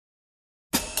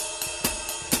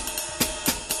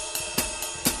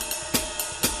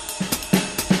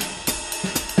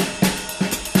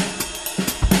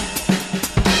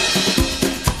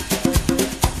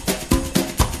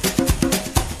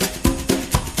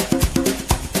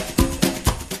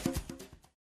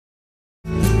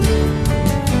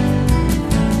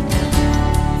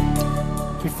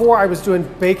Before I was doing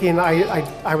baking,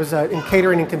 I was in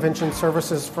catering and convention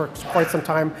services for quite some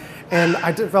time, and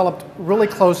I developed really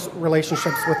close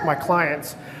relationships with my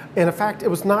clients. And in fact, it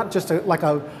was not just like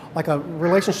a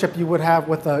relationship you would have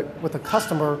with a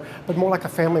customer, but more like a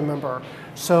family member.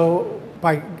 So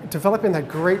by developing that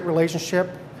great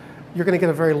relationship, you're going to get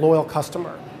a very loyal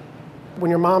customer. When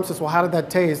your mom says, well, how did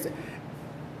that taste?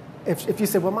 If you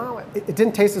say, well, Mom, it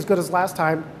didn't taste as good as last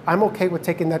time, I'm okay with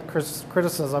taking that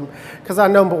criticism, because I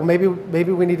know, well, maybe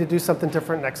we need to do something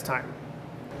different next time.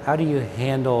 How do you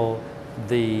handle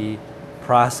the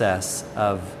process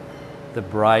of the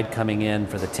bride coming in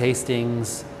for the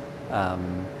tastings,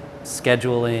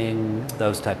 scheduling,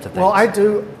 those types of things? Well, I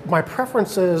do. My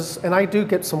preference is, and I do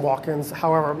get some walk-ins,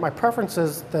 however, my preference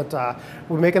is that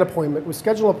we make an appointment, we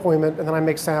schedule an appointment, and then I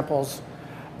make samples.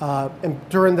 And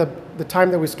during the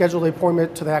time that we schedule the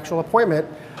appointment to the actual appointment,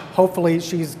 hopefully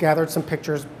she's gathered some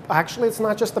pictures. Actually, it's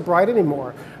not just the bride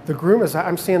anymore. The groom is,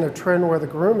 I'm seeing a trend where the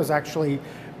groom is actually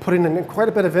putting in quite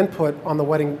a bit of input on the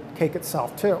wedding cake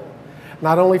itself too.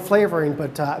 Not only flavoring,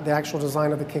 but the actual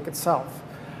design of the cake itself.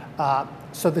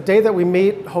 So the day that we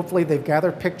meet, hopefully they've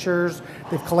gathered pictures,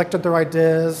 they've collected their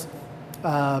ideas,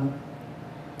 and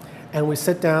we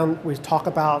sit down, we talk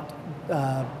about,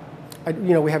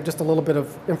 we have just a little bit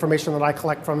of information that I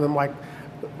collect from them, like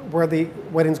where the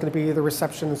wedding's going to be, the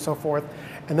reception, and so forth.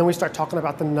 And then we start talking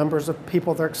about the numbers of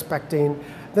people they're expecting.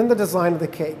 Then the design of the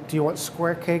cake. Do you want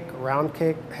square cake, round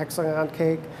cake, hexagon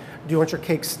cake? Do you want your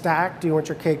cake stacked? Do you want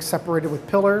your cake separated with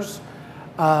pillars?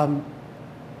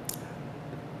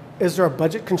 Is there a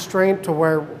budget constraint to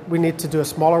where we need to do a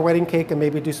smaller wedding cake and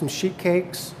maybe do some sheet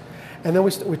cakes? And then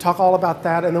we talk all about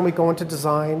that, and then we go into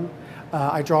design.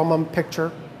 I draw them a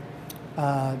picture.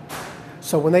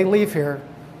 So when they leave here,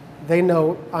 they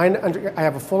know I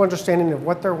have a full understanding of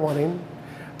what they're wanting,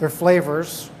 their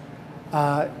flavors,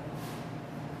 and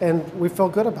we feel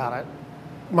good about it.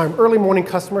 My early morning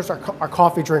customers are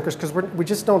coffee drinkers, because we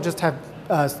just don't just have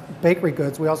bakery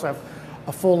goods. We also have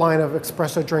a full line of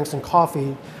espresso drinks and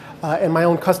coffee, and my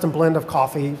own custom blend of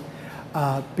coffee.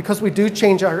 Because we do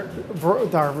change our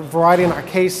variety in our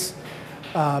case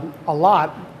a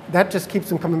lot, that just keeps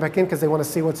them coming back in because they want to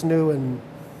see what's new. And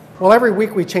well, every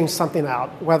week we change something out,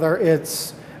 whether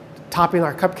it's topping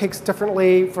our cupcakes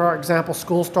differently. For example,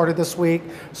 school started this week,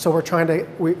 so we're trying to,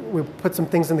 we put some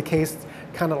things in the case,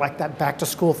 kind of like that back to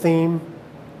school theme.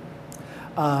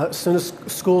 As soon as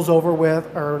school's over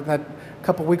with, or that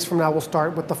couple weeks from now, we'll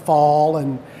start with the fall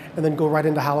and then go right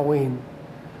into Halloween.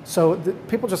 So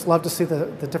people just love to see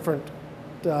the different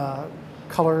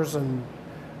colors and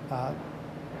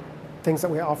things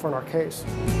that we offer in our case.